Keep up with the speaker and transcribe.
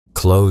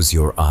Close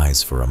your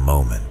eyes for a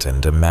moment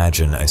and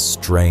imagine a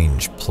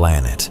strange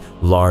planet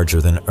larger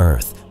than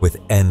Earth,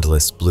 with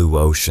endless blue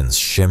oceans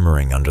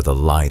shimmering under the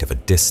light of a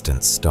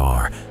distant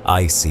star,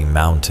 icy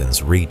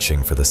mountains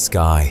reaching for the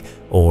sky,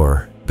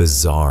 or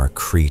bizarre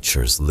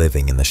creatures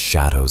living in the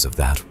shadows of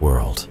that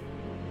world.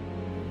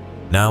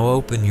 Now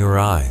open your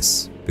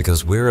eyes,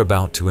 because we're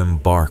about to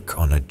embark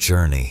on a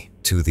journey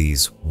to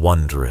these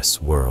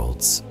wondrous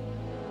worlds.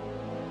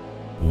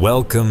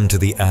 Welcome to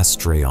the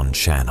Astraeon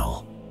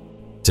channel.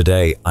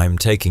 Today, I'm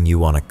taking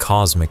you on a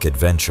cosmic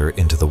adventure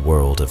into the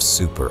world of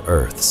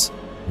super-Earths.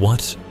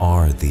 What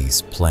are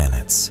these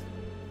planets?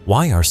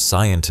 Why are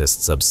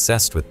scientists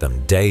obsessed with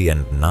them day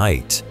and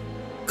night?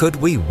 Could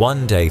we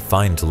one day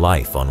find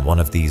life on one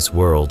of these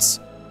worlds?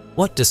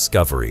 What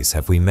discoveries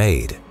have we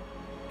made?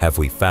 Have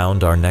we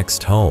found our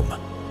next home?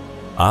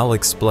 I'll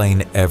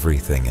explain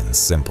everything in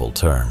simple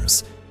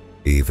terms,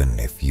 even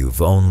if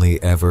you've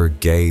only ever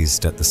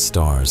gazed at the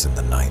stars in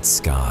the night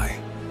sky.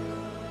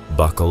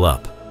 Buckle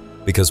up,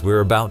 because we're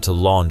about to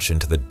launch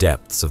into the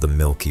depths of the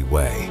Milky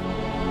Way.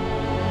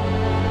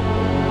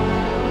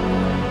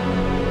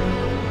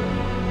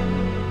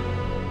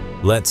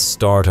 Let's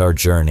start our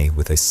journey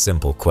with a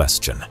simple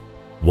question.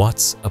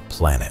 What's a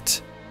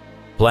planet?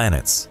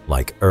 Planets,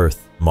 like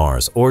Earth,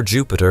 Mars, or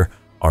Jupiter,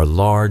 are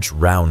large,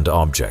 round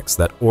objects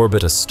that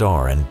orbit a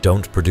star and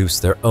don't produce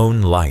their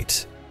own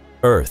light.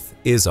 Earth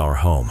is our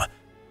home,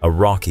 a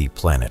rocky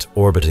planet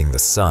orbiting the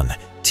Sun,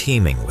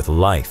 teeming with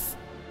life.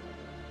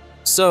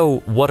 So,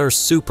 what are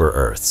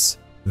super-Earths?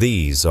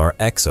 These are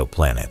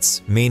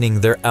exoplanets, meaning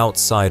they're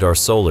outside our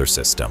solar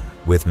system,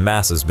 with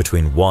masses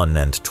between 1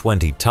 and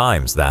 20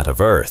 times that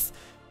of Earth.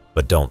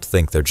 But don't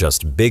think they're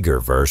just bigger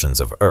versions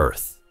of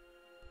Earth.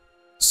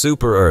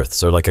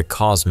 Super-Earths are like a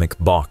cosmic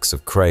box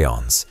of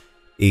crayons.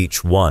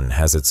 Each one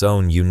has its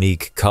own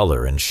unique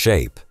color and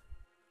shape.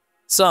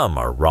 Some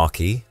are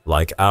rocky,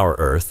 like our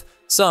Earth,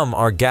 some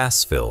are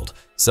gas-filled,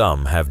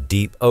 some have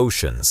deep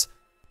oceans,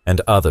 and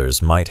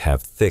others might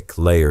have thick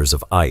layers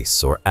of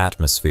ice or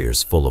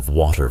atmospheres full of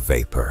water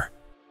vapor.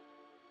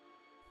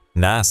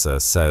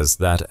 NASA says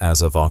that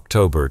as of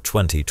October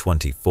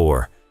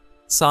 2024,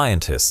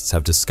 scientists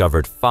have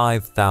discovered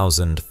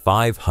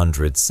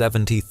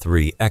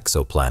 5,573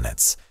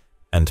 exoplanets,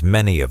 and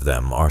many of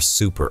them are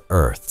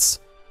super-Earths.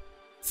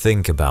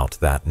 Think about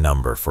that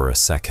number for a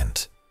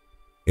second.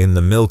 In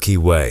the Milky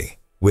Way,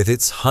 with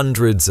its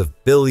hundreds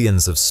of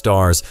billions of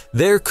stars,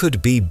 there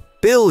could be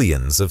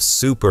billions of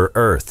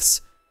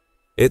super-Earths.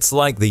 It's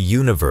like the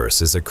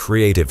universe is a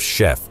creative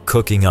chef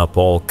cooking up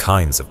all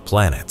kinds of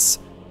planets.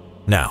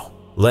 Now,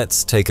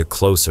 let's take a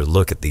closer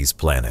look at these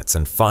planets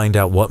and find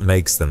out what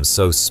makes them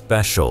so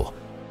special.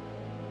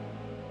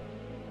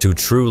 To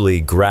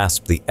truly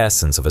grasp the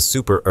essence of a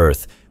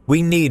super-Earth,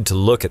 we need to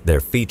look at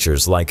their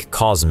features like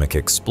cosmic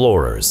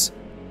explorers.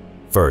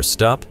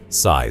 First up,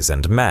 size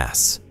and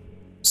mass.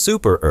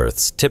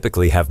 Super-Earths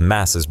typically have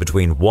masses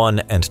between 1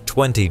 and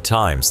 20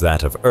 times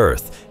that of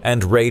Earth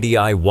and radii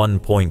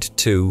 1.2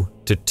 to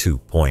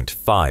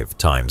 2.5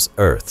 times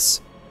Earth's.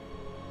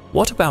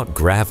 What about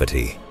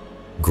gravity?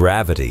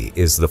 Gravity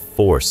is the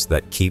force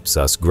that keeps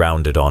us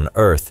grounded on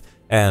Earth,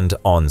 and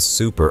on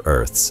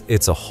super-Earths,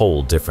 it's a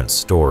whole different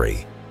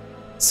story.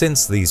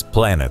 Since these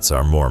planets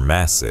are more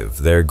massive,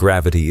 their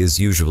gravity is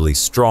usually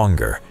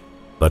stronger,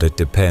 but it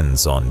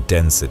depends on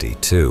density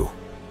too.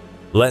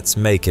 Let's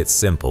make it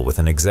simple with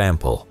an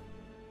example.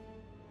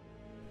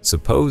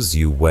 Suppose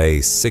you weigh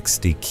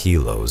 60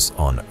 kilos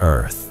on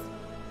Earth.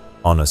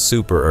 On a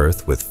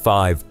super-Earth with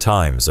 5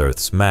 times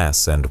Earth's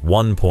mass and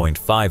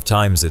 1.5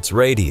 times its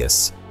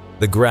radius,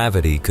 the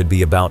gravity could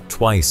be about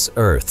twice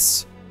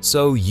Earth's,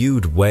 so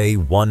you'd weigh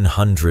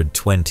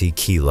 120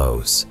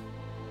 kilos.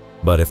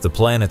 But if the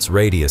planet's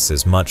radius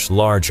is much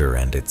larger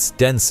and its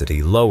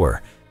density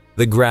lower,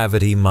 the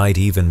gravity might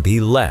even be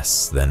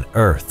less than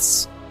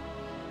Earth's.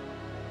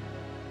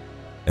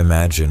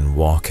 Imagine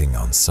walking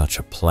on such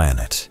a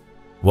planet.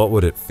 What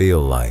would it feel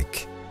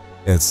like?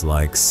 It's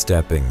like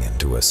stepping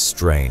into a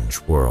strange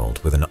world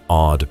with an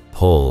odd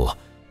pull.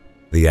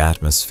 The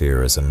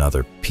atmosphere is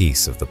another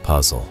piece of the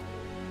puzzle.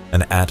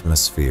 An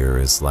atmosphere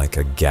is like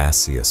a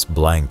gaseous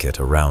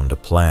blanket around a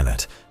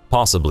planet,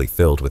 possibly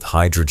filled with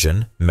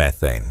hydrogen,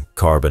 methane,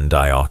 carbon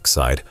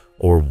dioxide,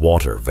 or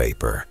water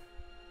vapor.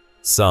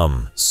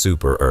 Some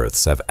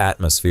super-Earths have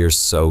atmospheres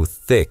so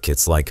thick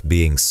it's like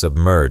being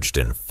submerged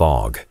in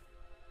fog.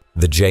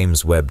 The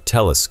James Webb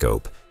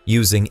Telescope,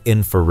 using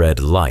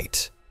infrared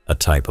light, a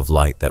type of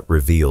light that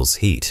reveals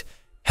heat,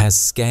 has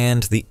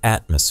scanned the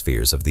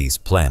atmospheres of these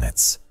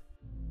planets.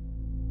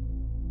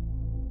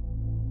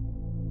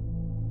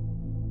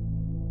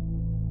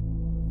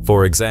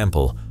 For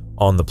example,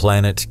 on the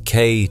planet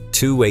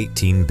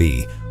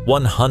K218b,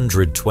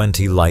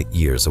 120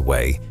 light-years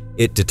away,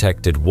 it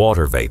detected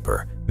water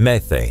vapor,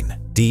 methane,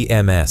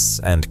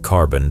 DMS, and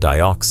carbon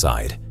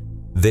dioxide.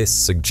 This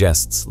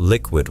suggests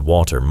liquid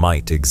water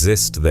might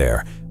exist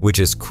there, which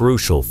is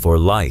crucial for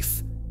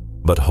life.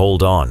 But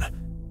hold on,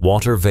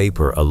 water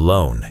vapor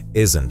alone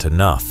isn't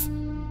enough.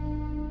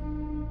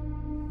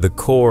 The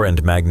core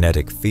and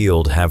magnetic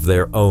field have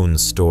their own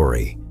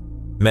story.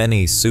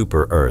 Many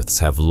super-Earths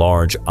have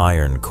large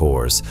iron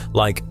cores,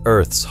 like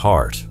Earth's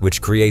heart,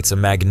 which creates a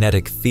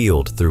magnetic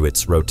field through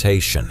its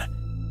rotation.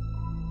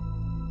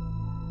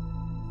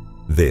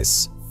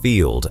 This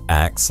field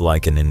acts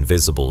like an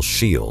invisible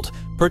shield,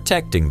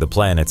 protecting the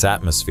planet's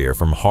atmosphere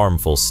from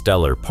harmful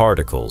stellar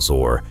particles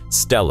or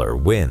stellar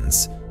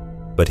winds.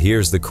 But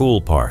here's the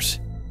cool part.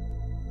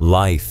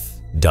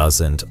 Life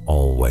doesn't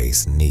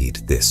always need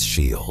this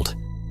shield.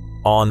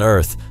 On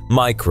Earth,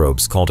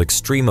 microbes called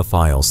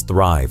extremophiles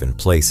thrive in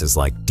places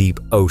like deep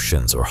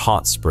oceans or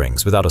hot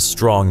springs without a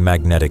strong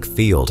magnetic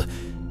field.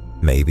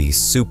 Maybe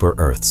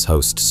super-Earths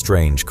host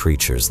strange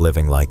creatures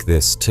living like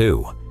this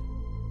too.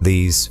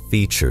 These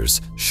features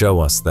show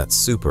us that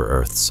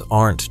super-Earths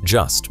aren't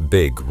just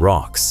big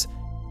rocks.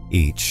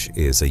 Each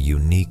is a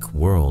unique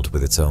world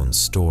with its own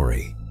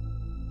story.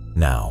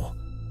 Now,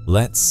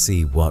 let's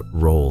see what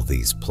role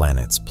these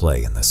planets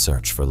play in the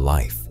search for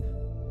life.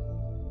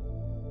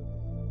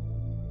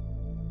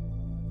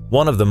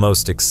 One of the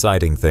most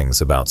exciting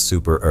things about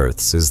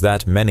super-Earths is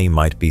that many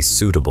might be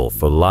suitable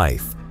for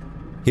life.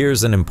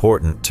 Here's an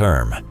important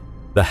term: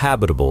 the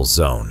Habitable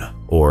Zone,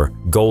 or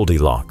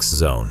Goldilocks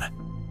Zone.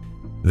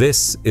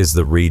 This is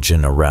the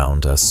region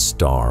around a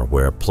star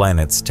where a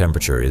planet's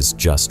temperature is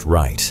just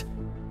right.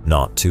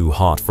 Not too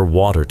hot for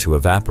water to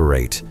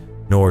evaporate,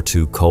 nor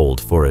too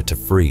cold for it to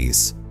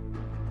freeze.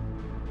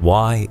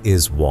 Why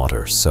is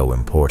water so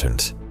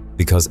important?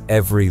 Because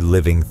every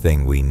living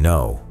thing we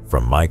know,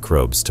 from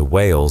microbes to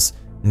whales,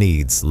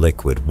 needs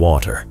liquid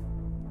water.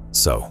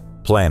 So,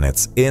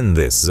 planets in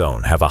this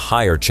zone have a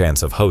higher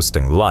chance of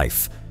hosting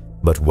life.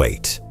 But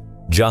wait,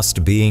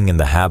 just being in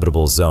the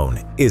habitable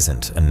zone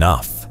isn't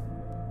enough.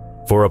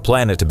 For a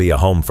planet to be a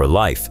home for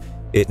life,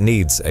 it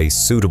needs a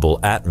suitable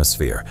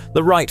atmosphere,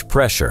 the right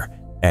pressure,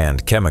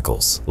 and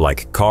chemicals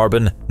like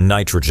carbon,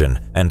 nitrogen,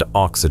 and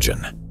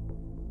oxygen.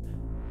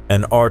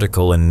 An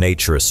article in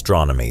Nature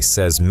Astronomy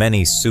says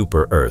many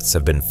super-Earths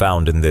have been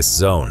found in this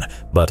zone,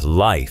 but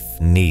life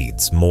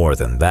needs more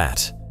than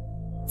that.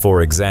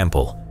 For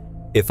example,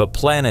 if a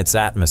planet's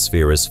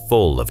atmosphere is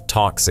full of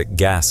toxic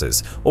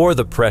gases, or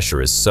the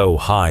pressure is so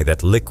high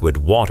that liquid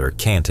water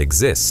can't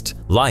exist,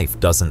 life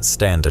doesn't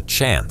stand a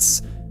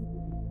chance.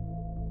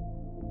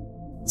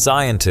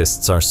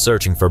 Scientists are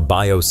searching for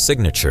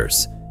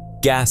biosignatures,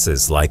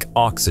 gases like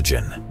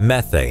oxygen,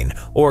 methane,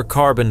 or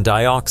carbon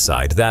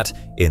dioxide that,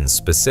 in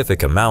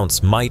specific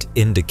amounts, might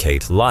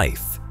indicate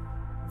life.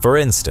 For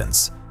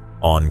instance,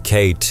 on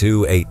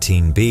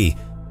K2-18b,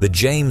 the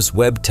James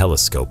Webb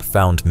Telescope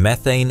found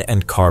methane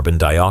and carbon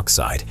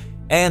dioxide,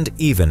 and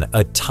even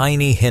a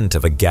tiny hint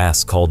of a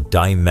gas called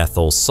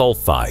dimethyl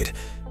sulfide,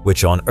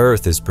 which on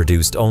Earth is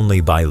produced only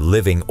by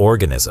living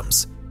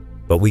organisms.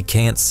 But we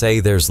can't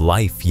say there's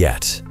life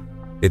yet.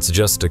 It's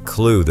just a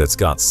clue that's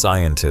got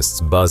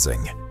scientists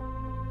buzzing.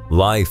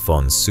 Life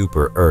on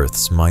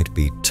super-Earths might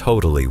be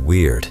totally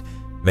weird.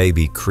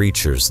 Maybe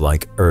creatures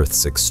like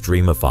Earth's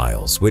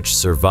extremophiles, which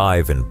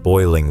survive in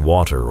boiling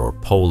water or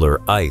polar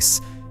ice,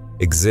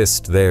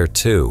 exist there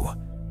too.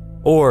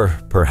 Or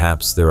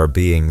perhaps there are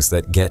beings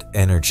that get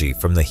energy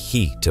from the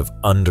heat of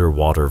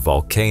underwater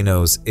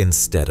volcanoes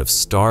instead of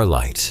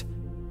starlight.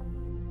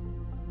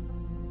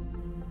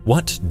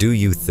 What do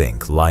you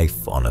think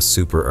life on a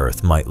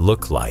super-Earth might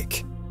look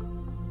like?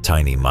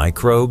 Tiny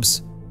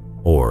microbes?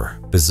 Or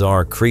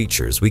bizarre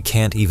creatures we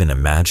can't even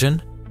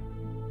imagine?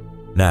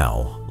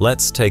 Now,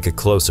 let's take a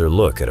closer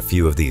look at a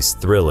few of these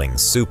thrilling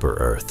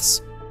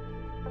super-Earths.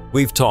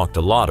 We've talked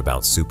a lot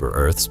about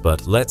super-Earths,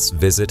 but let's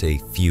visit a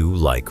few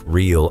like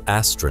real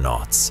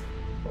astronauts.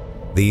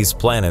 These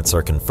planets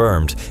are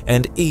confirmed,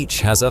 and each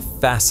has a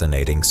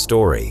fascinating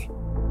story.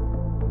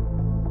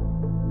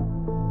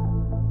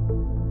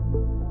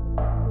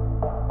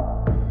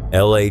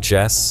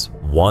 LHS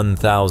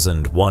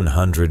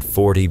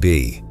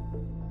 1140b.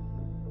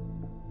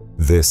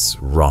 This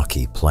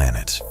rocky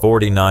planet,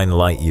 49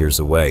 light-years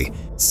away,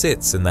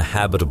 sits in the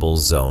habitable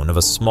zone of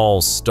a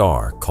small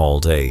star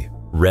called a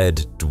red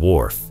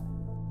dwarf.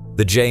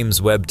 The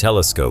James Webb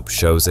Telescope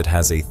shows it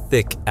has a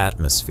thick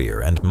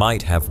atmosphere and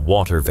might have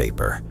water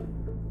vapor.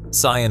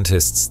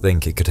 Scientists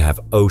think it could have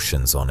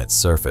oceans on its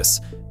surface,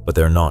 but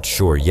they're not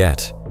sure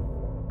yet.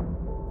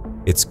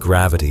 Its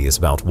gravity is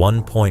about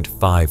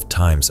 1.5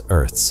 times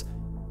Earth's,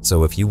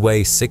 so if you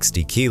weigh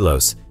 60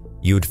 kilos,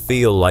 you'd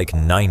feel like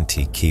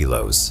 90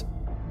 kilos.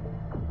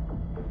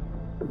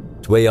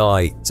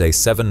 Twai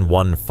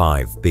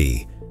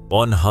 715b,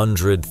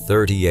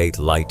 138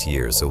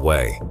 light-years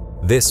away.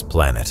 This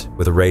planet,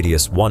 with a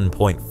radius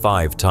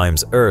 1.5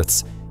 times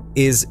Earth's,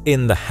 is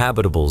in the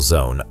habitable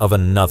zone of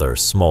another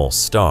small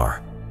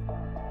star.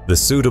 The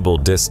suitable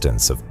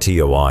distance of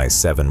TOI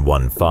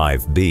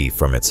 715b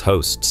from its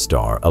host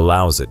star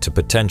allows it to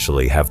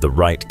potentially have the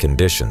right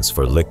conditions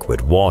for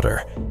liquid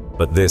water,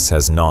 but this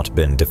has not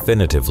been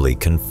definitively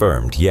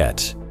confirmed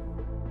yet.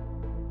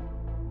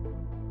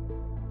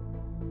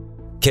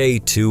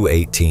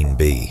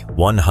 K2-18b,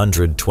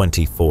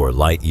 124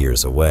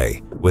 light-years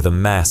away, with a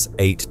mass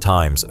 8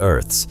 times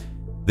Earth's.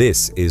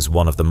 This is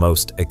one of the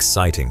most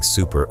exciting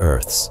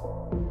super-Earths.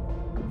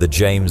 The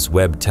James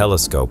Webb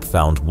Telescope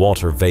found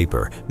water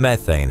vapor,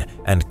 methane,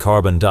 and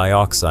carbon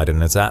dioxide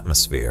in its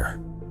atmosphere.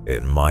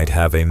 It might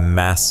have a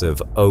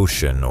massive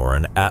ocean or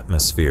an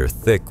atmosphere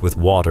thick with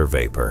water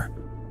vapor.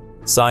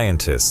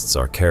 Scientists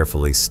are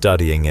carefully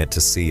studying it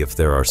to see if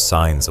there are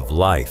signs of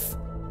life.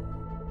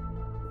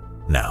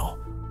 Now,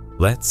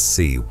 let's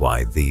see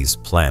why these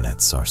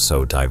planets are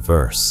so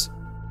diverse.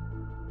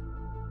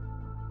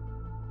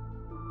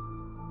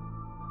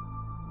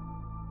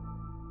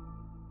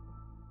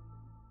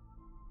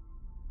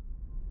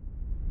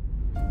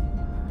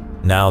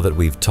 Now that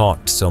we've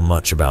talked so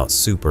much about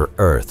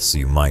super-Earths,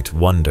 you might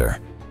wonder,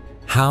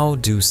 how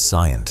do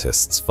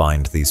scientists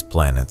find these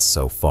planets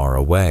so far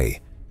away?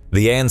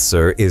 The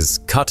answer is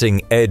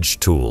cutting-edge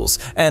tools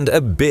and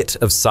a bit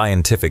of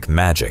scientific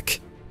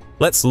magic.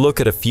 Let's look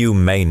at a few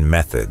main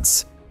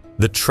methods.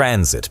 The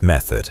transit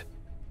method.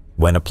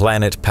 When a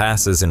planet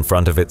passes in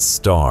front of its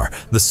star,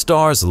 the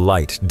star's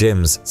light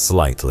dims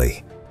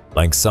slightly,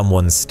 like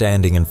someone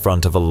standing in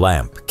front of a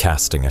lamp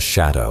casting a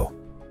shadow.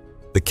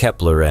 The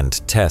Kepler and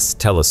TESS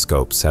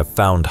telescopes have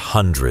found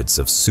hundreds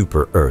of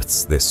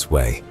super-Earths this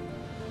way.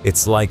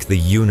 It's like the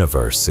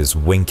universe is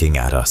winking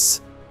at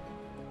us.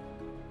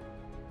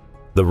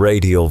 The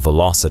radial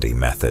velocity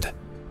method.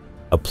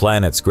 A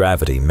planet's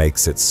gravity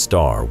makes its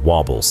star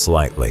wobble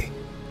slightly.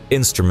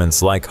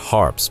 Instruments like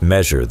harps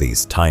measure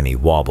these tiny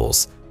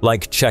wobbles,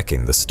 like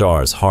checking the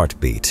star's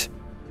heartbeat.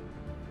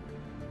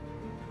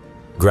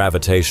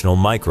 Gravitational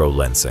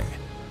microlensing.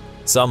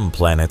 Some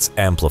planets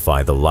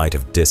amplify the light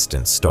of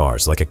distant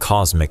stars like a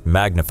cosmic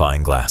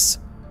magnifying glass.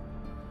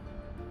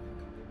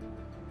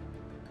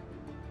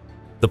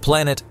 The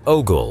planet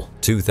Ogle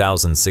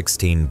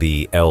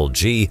 2016b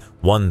LG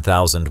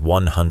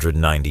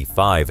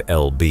 1195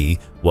 LB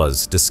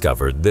was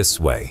discovered this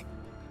way.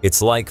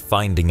 It's like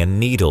finding a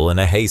needle in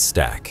a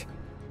haystack.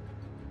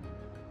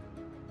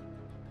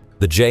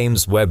 The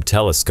James Webb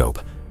Telescope,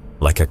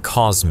 like a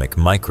cosmic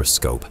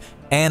microscope,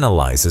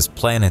 analyzes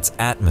planets'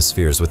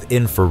 atmospheres with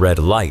infrared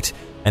light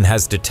and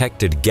has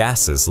detected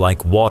gases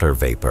like water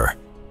vapor.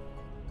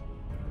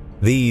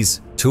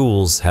 These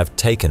tools have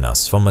taken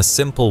us from a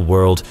simple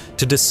world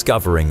to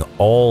discovering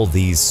all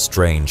these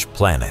strange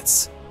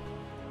planets.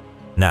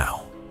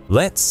 Now,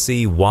 let's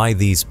see why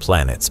these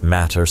planets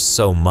matter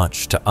so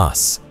much to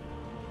us.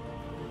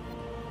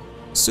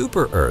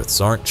 Super-Earths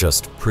aren't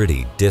just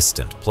pretty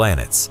distant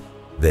planets.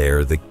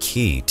 They're the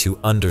key to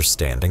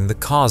understanding the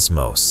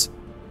cosmos.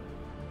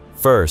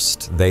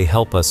 First, they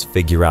help us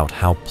figure out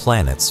how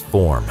planets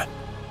form.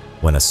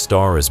 When a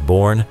star is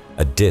born,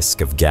 a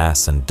disk of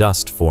gas and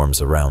dust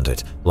forms around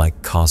it,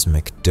 like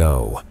cosmic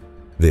dough.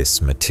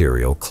 This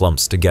material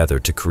clumps together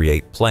to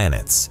create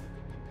planets.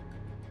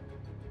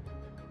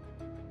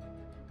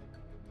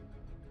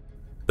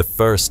 The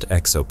first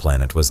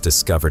exoplanet was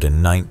discovered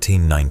in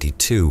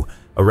 1992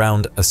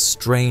 around a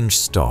strange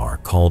star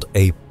called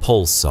a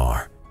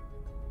pulsar.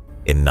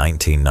 In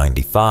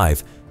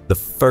 1995, the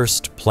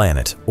first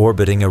planet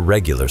orbiting a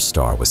regular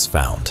star was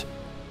found.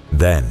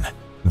 Then,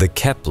 the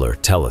Kepler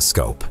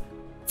telescope,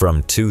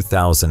 from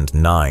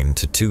 2009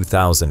 to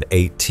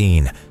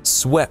 2018,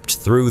 swept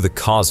through the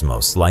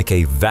cosmos like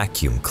a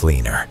vacuum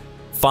cleaner,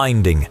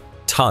 finding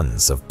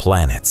tons of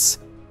planets.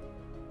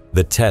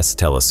 The TESS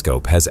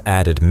telescope has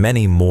added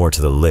many more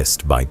to the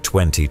list by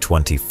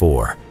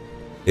 2024.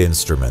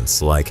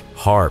 Instruments like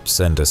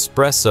harps and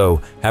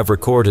espresso have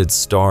recorded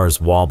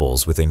stars'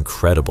 wobbles with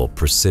incredible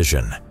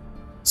precision.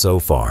 So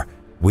far,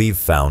 we've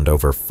found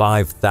over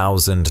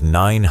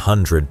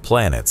 5,900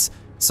 planets,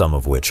 some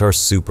of which are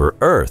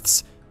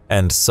super-Earths,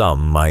 and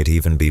some might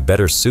even be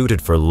better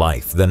suited for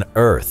life than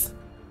Earth.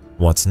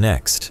 What's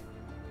next?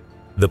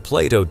 The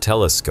Plato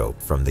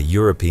telescope from the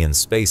European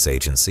Space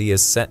Agency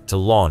is set to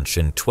launch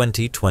in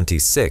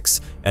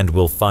 2026 and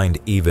will find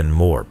even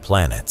more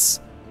planets.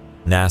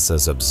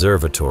 NASA's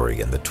observatory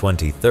in the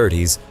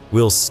 2030s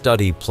will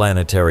study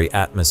planetary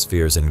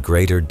atmospheres in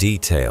greater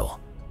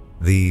detail.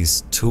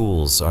 These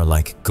tools are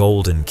like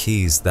golden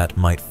keys that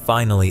might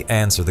finally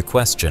answer the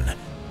question,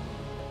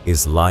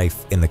 is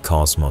life in the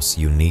cosmos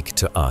unique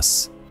to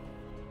us?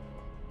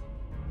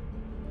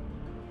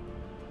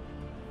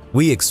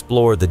 We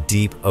explore the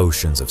deep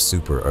oceans of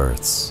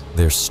super-Earths,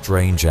 their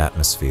strange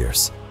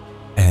atmospheres,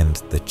 and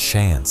the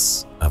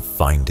chance of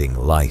finding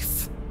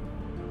life.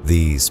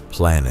 These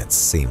planets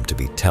seem to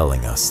be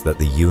telling us that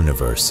the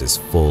universe is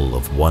full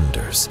of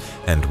wonders,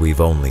 and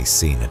we've only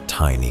seen a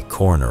tiny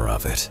corner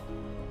of it.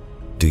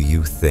 Do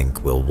you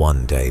think we'll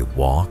one day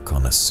walk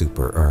on a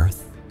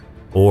super-Earth?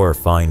 Or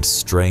find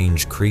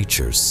strange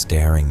creatures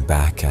staring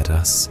back at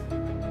us?